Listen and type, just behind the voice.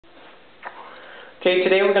Okay,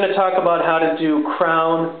 today we're going to talk about how to do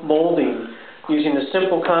crown molding using a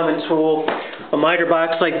simple common tool, a miter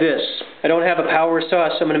box like this. I don't have a power saw,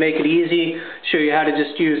 so I'm going to make it easy, show you how to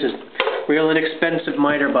just use a real inexpensive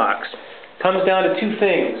miter box. Comes down to two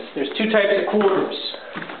things. There's two types of corners.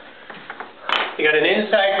 You got an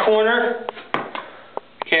inside corner,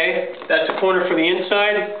 okay, that's a corner for the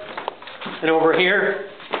inside, and over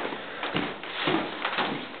here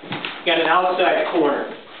you got an outside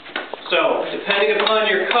corner. So, depending upon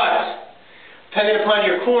your cut, depending upon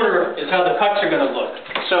your corner is how the cuts are going to look.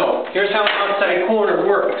 So, here's how an outside corner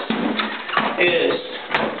works. Is,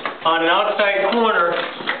 on an outside corner,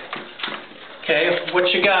 okay,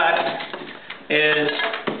 what you got is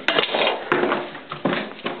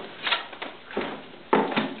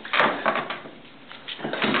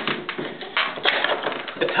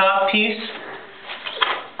the top piece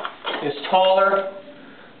is taller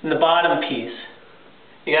than the bottom piece.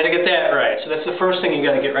 You got to get that right. So that's the first thing you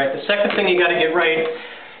got to get right. The second thing you got to get right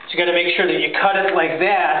is you got to make sure that you cut it like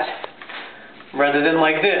that rather than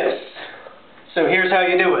like this. So here's how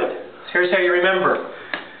you do it. Here's how you remember.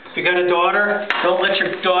 If you got a daughter, don't let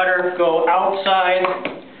your daughter go outside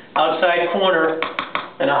corner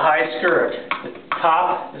in a high skirt. The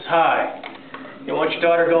top is high. You don't want your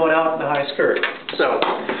daughter going out in the high skirt. So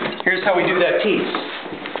here's how we do that piece.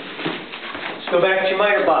 Let's go back to your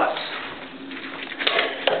miter box.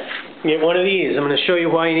 Get one of these. I'm going to show you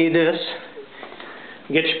why you need this.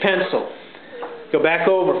 Get your pencil. Go back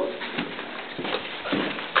over.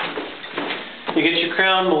 You get your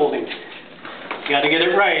crown molding. You got to get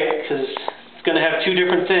it right because it's going to have two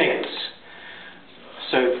different things.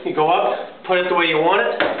 So you go up, put it the way you want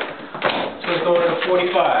it. So it's going to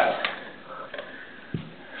 45.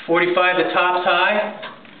 45, the top's high.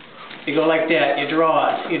 You go like that. You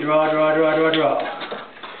draw it. You draw, draw, draw, draw, draw.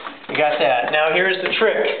 You got that. Now here's the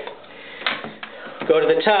trick. Go to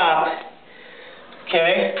the top,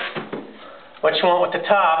 okay? What you want with the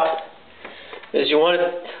top is you want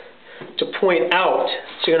it to point out.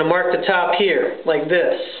 So you're going to mark the top here, like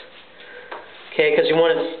this. Okay, because you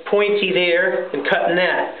want it pointy there and cutting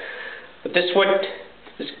that. But this what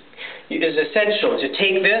is essential, is you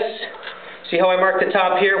take this, see how I mark the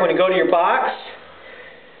top here? When you go to your box,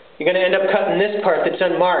 you're going to end up cutting this part that's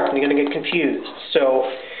unmarked and you're going to get confused. So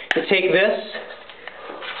you take this,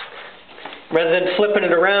 rather than flipping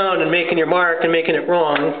it around and making your mark and making it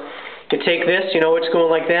wrong, you take this, you know it's going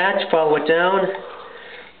like that, you follow it down,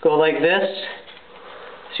 go like this,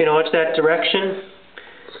 so you know it's that direction,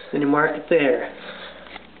 then you mark it there.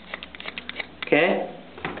 Okay?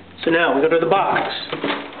 So now we go to the box.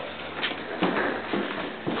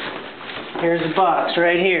 Here's the box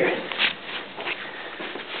right here.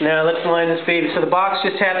 Now let's line this baby. So the box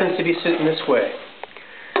just happens to be sitting this way.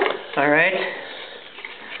 Alright?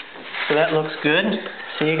 So that looks good.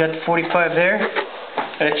 So you got the 45 there.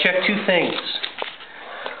 Gotta check two things.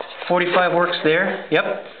 45 works there.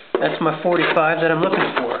 Yep, that's my 45 that I'm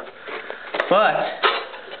looking for. But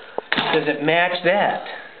does it match that?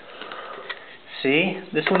 See,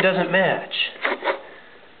 this one doesn't match.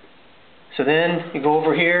 So then you go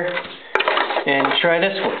over here and you try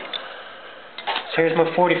this one. So here's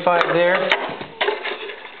my 45 there.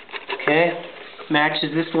 Okay,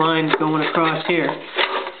 matches this line going across here.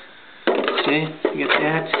 See, you get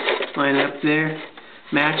that, line up there,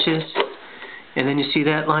 matches, and then you see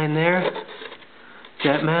that line there. Does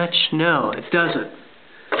that match? No, it doesn't.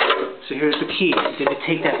 So here's the key. You're going to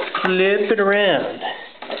take that, flip it around.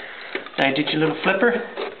 Now you did your little flipper.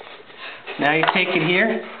 Now you take it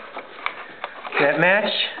here. Does that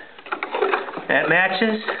match? That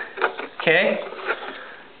matches. Okay.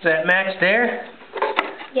 Does that match there?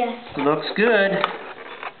 Yes. Looks good.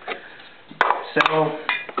 So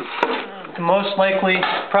the most likely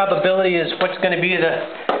probability is what's going to be the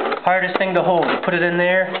hardest thing to hold. You put it in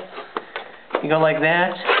there, you go like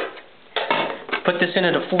that, put this in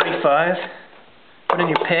at a 45, put in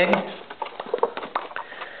your peg, get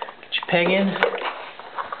your peg in,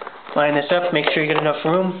 line this up, make sure you get enough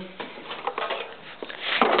room,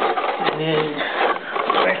 and then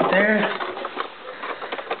right there.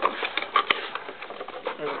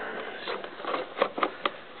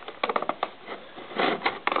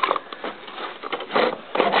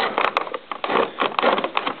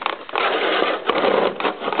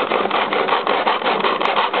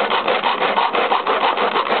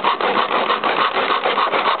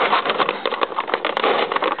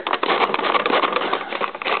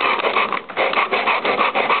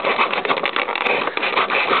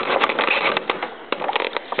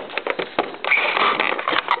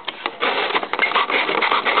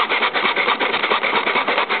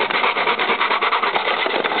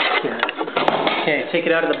 Okay, take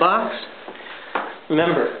it out of the box.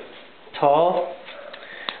 Remember, tall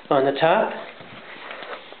on the top.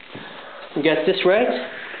 You got this right.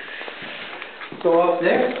 Go up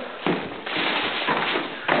there.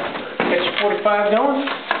 Get your 45 going.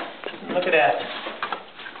 Look at that.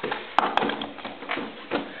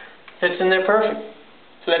 Fits in there perfect.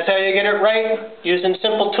 So that's how you get it right, using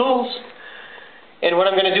simple tools. And what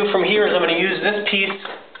I'm going to do from here is I'm going to use this piece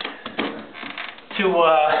to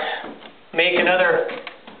make another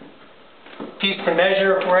piece to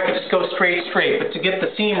measure, or I could just go straight. But to get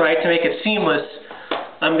the seam right, to make it seamless,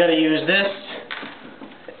 I'm going to use this.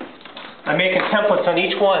 I'm making templates on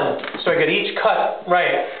each one, so I get each cut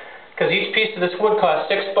right. Because each piece of this wood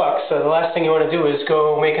costs $6, so the last thing you want to do is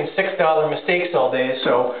go making $6 mistakes all day.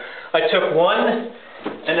 So I took one,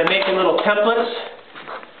 and I'm making little templates.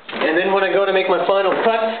 And then when I go to make my final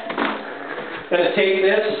cut, I'm going to take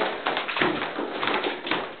this,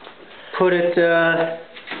 put it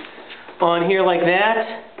on here like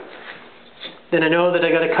that. Then I know that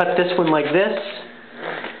I got to cut this one like this,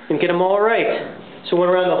 and get them all right. So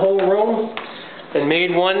went around the whole room and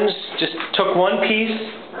made ones, just took one piece,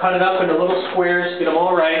 cut it up into little squares, get them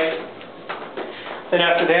all right. Then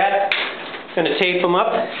after that, I'm going to tape them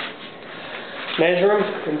up, measure them,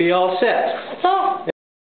 and be all set. That's all.